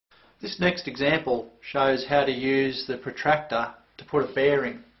This next example shows how to use the protractor to put a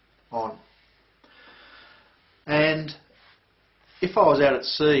bearing on. And if I was out at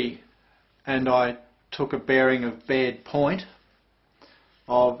sea and I took a bearing of bed point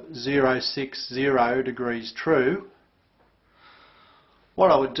of 060 degrees true, what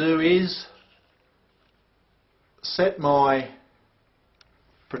I would do is set my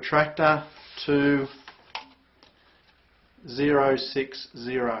protractor to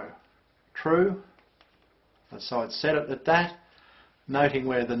 060 true. So I'd set it at that, noting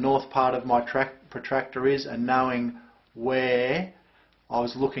where the north part of my protractor is and knowing where I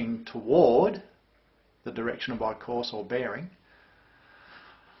was looking toward, the direction of my course or bearing.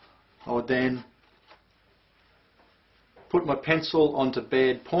 I would then put my pencil onto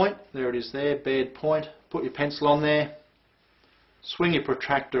bed point. There it is there, bed point. Put your pencil on there. Swing your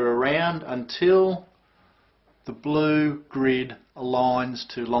protractor around until the blue grid aligns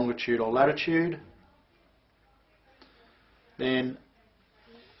to longitude or latitude. Then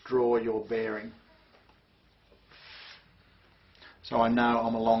draw your bearing. So I know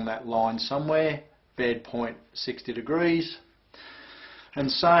I'm along that line somewhere, bed point 60 degrees.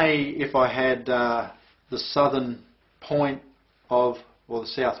 And say if I had the southern point of, or the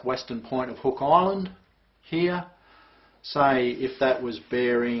southwestern point of Hook Island here, say if that was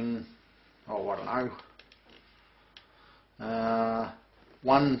bearing, oh I don't know,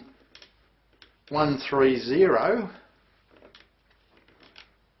 130,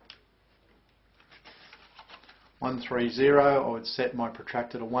 I would set my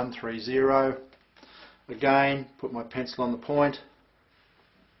protractor to 130. Again, put my pencil on the point,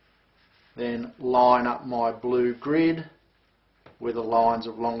 then line up my blue grid with the lines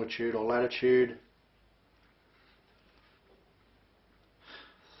of longitude or latitude.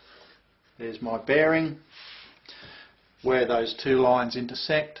 There's my bearing. Where those two lines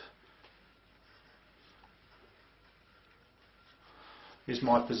intersect is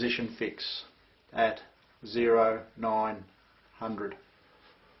my position fix at 0900.